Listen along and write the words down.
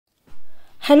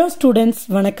Hello students,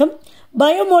 வணக்கம்.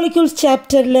 Biomolecules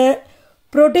chapterல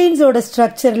proteins ஓட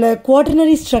structureல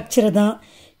quaternary structure தான்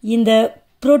இந்த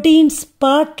proteins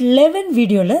part 11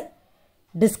 வீடியோல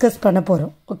discuss பண்ண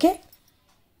போறோம். Okay?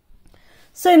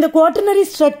 So இந்த quaternary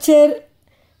structure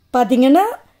பாத்தீங்கன்னா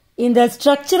இந்த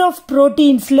structure of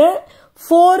proteinsல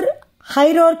 4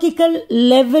 hierarchical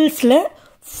levelsல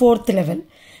 4th level.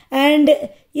 And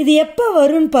இது எப்ப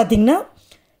வரும்னு பாத்தீங்கன்னா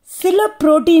சில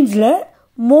proteinsல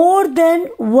more than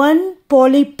one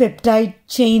polypeptide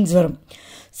chains வரும்.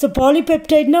 So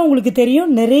polypeptide na உங்களுக்கு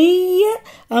தெரியும் நிறைய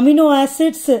amino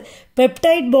acids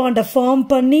peptide bond form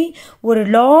பண்ணி ஒரு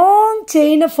long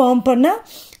chain form பண்ணா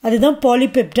அதுதான்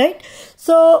polypeptide.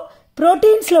 So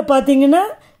proteinsல பாத்தீங்கன்னா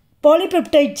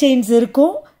polypeptide chains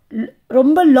இருக்கும்,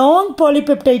 ரொம்ப long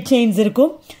polypeptide chains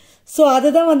இருக்கும். So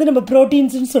அதுதான் வந்து நம்ம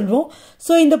proteins னு சொல்வோம்.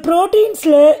 So இந்த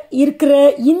proteinsல இருக்கிற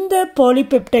இந்த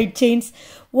polypeptide chains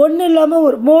ஒன்னு இல்லாம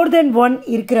ஒரு more than one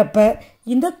இருக்கிறப்ப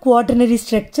இந்த quaternary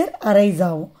structure arise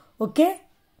ஆகும். ஓகே,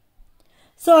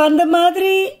 ஸோ அந்த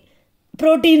மாதிரி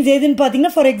proteins எதுன்னு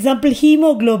பார்த்தீங்கன்னா ஃபார் எக்ஸாம்பிள்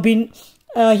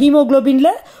ஹீமோக்ளோபின்ல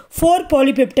 4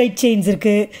 polypeptide chains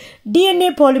இருக்கு. DNA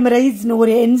polymerase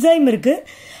ஒரு என்சைம் இருக்கு.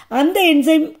 அந்த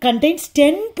enzyme contains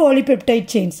 10 polypeptide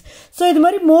chains. So இது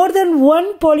மாதிரி more than one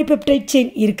polypeptide chain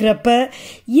இருக்கிறப்ப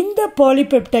இந்த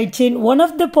polypeptide chain, one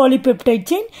of the polypeptide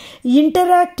chain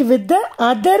interact with the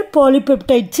other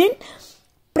polypeptide chain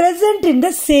present in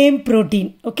the same protein.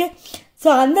 Okay? So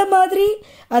அந்த மாதிரி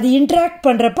அது interact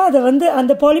பண்ணுறப்ப அதை வந்து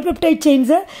அந்த polypeptide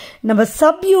chains நம்ம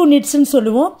subunitsன்னு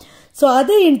சொல்லுவோம். ஸோ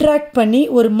அது interact பண்ணி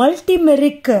ஒரு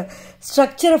மல்டிமெரிக்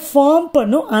ஸ்ட்ரக்சரை ஃபார்ம்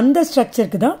பண்ணும். அந்த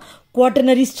ஸ்ட்ரக்சருக்கு தான்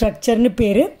quaternary structureனு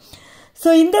பேரு. ஸோ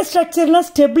இந்த ஸ்ட்ரக்சர்லாம்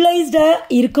ஸ்டெபிளைஸ்டாக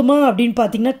இருக்குமா அப்படின்னு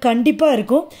பார்த்தீங்கன்னா கண்டிப்பாக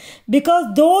இருக்கும். Because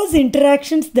those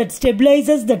interactions that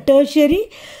ஸ்டெபிளைசஸ் the tertiary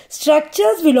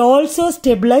structures will also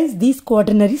stabilise these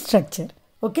quaternary structure.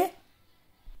 Okay,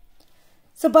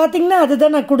 so பார்த்தீங்கன்னா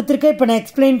அதுதான் நான் கொடுத்துருக்கேன். இப்போ நான்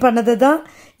எக்ஸ்பிளைன் பண்ணது தான்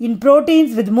இன்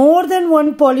proteins with more then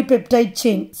one polypeptide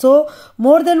chain. So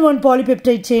more then one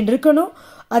polypeptide chain இருக்கணும்.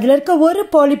 அதில் இருக்க ஒரு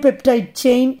polypeptide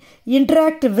chain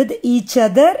interact with each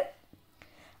other.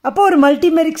 அப்போ ஒரு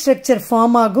மல்டிமெரிக் ஸ்ட்ரக்சர்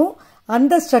ஃபார்ம் ஆகும்.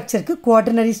 அந்த ஸ்ட்ரக்சருக்கு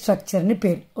குவாட்டர்னரி ஸ்ட்ரக்சர்னு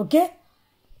பேர். ஓகே,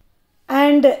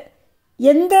 அண்ட்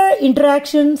எந்த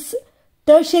இன்ட்ராக்ஷன்ஸ்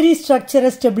டெர்ஷரி ஸ்ட்ரக்சரை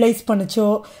ஸ்டெபிளைஸ் பண்ணுச்சோ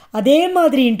அதே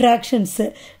மாதிரி இன்ட்ராக்ஷன்ஸ்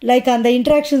லைக் அந்த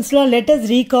இன்ட்ராக்ஷன்ஸ்லாம் லெட் அஸ்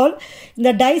ரீகால்.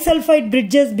 இந்த disulphide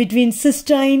bridges between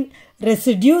cysteine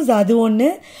residues அது ஒன்று.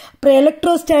 அப்புறம்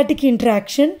electrostatic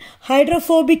interaction,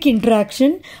 hydrophobic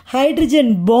interaction,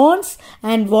 hydrogen bonds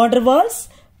and van der Waals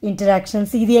interactions.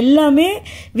 இது எல்லாமே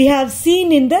we have seen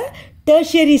in the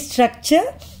tertiary structure.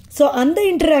 So அந்த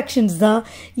interactions தான்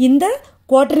இந்த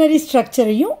quaternary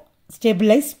structureையும்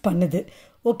stabilize பண்ணுது.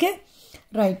 Okay,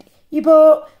 right. இப்போ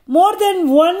more than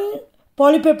one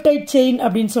polypeptide chain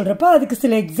அப்படின்னு சொல்றப்ப அதுக்கு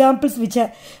சில examples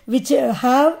which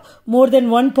have more than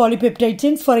one polypeptide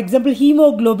chains. For example,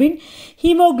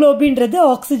 hemoglobinன்றது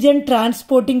oxygen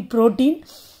transporting protein.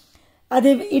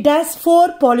 It has 4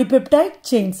 polypeptide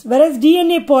chains. Whereas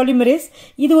DNA polymerase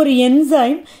இது ஒரு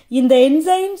enzyme. இந்த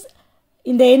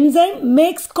enzyme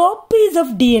makes copies of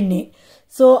DNA.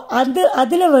 So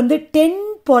அதில் வந்து 10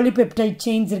 polypeptide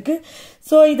chains இருக்கு.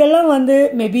 So இதெல்லாம் வந்து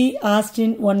maybe asked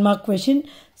in 1 mark question.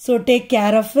 So take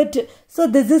care of it. So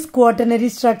this is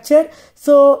quaternary structure.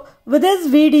 So with this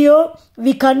video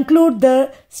we conclude the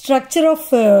structure of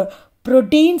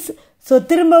proteins. So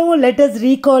திரும்பவும் let us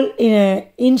recall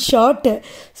in short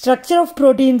structure of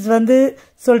proteins வந்து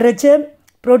சொல்றச்சு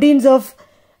proteins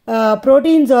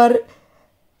are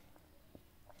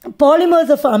polymers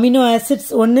of amino acids.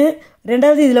 ஒன்று,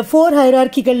 ரெண்டாவது இதில் 4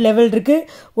 hierarchical level இருக்கு.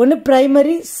 ஒன்று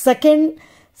primary,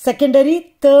 secondary,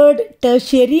 third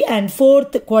tertiary and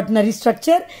fourth quaternary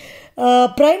structure.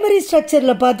 primary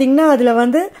structureல பார்த்தீங்கன்னா அதில்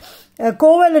வந்து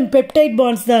கோவலன்ட் பெப்டைட்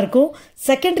பாண்ட்ஸ் தான் இருக்கும்.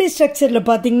 செகண்டரி ஸ்ட்ரக்சரில்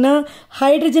பார்த்தீங்கன்னா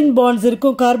ஹைட்ரஜன் பாண்ட்ஸ்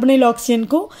இருக்கும் கார்பனைல்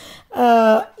ஆக்சிஜனுக்கும்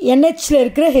NHல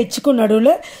இருக்கிற ஹெச்சுக்கும்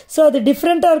நடுவில். ஸோ அது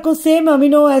டிஃப்ரெண்ட்டாக இருக்கும். Same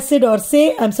amino acid R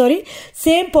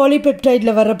same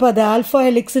பாலிபெப்டைடில் வர்றப்போ அது ஆல்ஃபா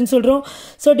ஹெலிக்ஸ்ன்னு சொல்கிறோம்.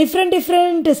 ஸோ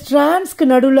டிஃப்ரெண்ட் ஸ்ட்ராண்ட்ஸ்க்கு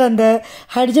நடுவில் அந்த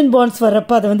ஹைட்ரஜன் பாண்ட்ஸ்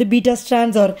வர்றப்போ அதை வந்து பீட்டா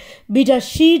ஸ்ட்ராண்ட்ஸ் ஆர் பீட்டா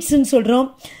ஷீட்ஸ்ன்னு சொல்கிறோம்.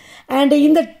 அண்ட்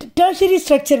இந்த டெர்ஷரி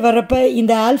ஸ்ட்ரக்சர் வர்றப்போ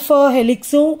இந்த ஆல்ஃபா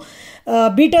ஹெலிக்ஸும்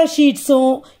பீட்டா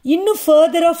ஷீட்ஸும் இன்னும்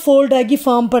ஃபர்தராக ஃபோல்ட் ஆகி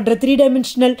ஃபார்ம் பண்ணுற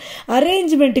 3-dimensional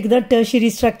அரேஞ்ச்மெண்ட்டுக்கு தான் tertiary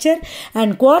structure.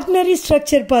 And quaternary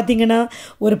structure பார்த்தீங்கன்னா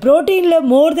ஒரு ப்ரோட்டீனில்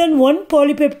மோர் தென் ஒன்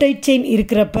பாலிபெப்டைட் செயின்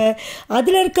இருக்கிறப்ப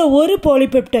அதில் இருக்க ஒரு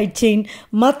பாலிபெப்டைட் செயின்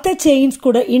மற்ற செயின்ஸ்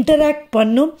கூட இன்டராக்ட்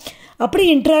பண்ணும். அப்படி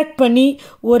இன்டராக்ட் பண்ணி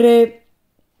ஒரு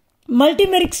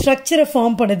மல்டிமெரிக் ஸ்ட்ரக்சரை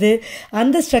ஃபார்ம் பண்ணுது.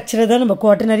 அந்த ஸ்ட்ரக்சரை தான் நம்ம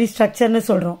குவாட்டர்னரி ஸ்ட்ரக்சர்னு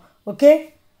சொல்கிறோம். ஓகே,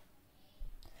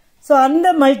 ஸோ அந்த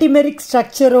மல்டிமெரிக்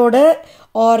ஸ்ட்ரக்சரோட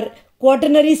ஆர்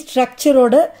குவாட்டர்னரி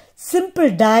ஸ்ட்ரக்சரோட சிம்பிள்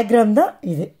டயக்ராம் தான்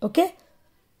இது. ஓகே.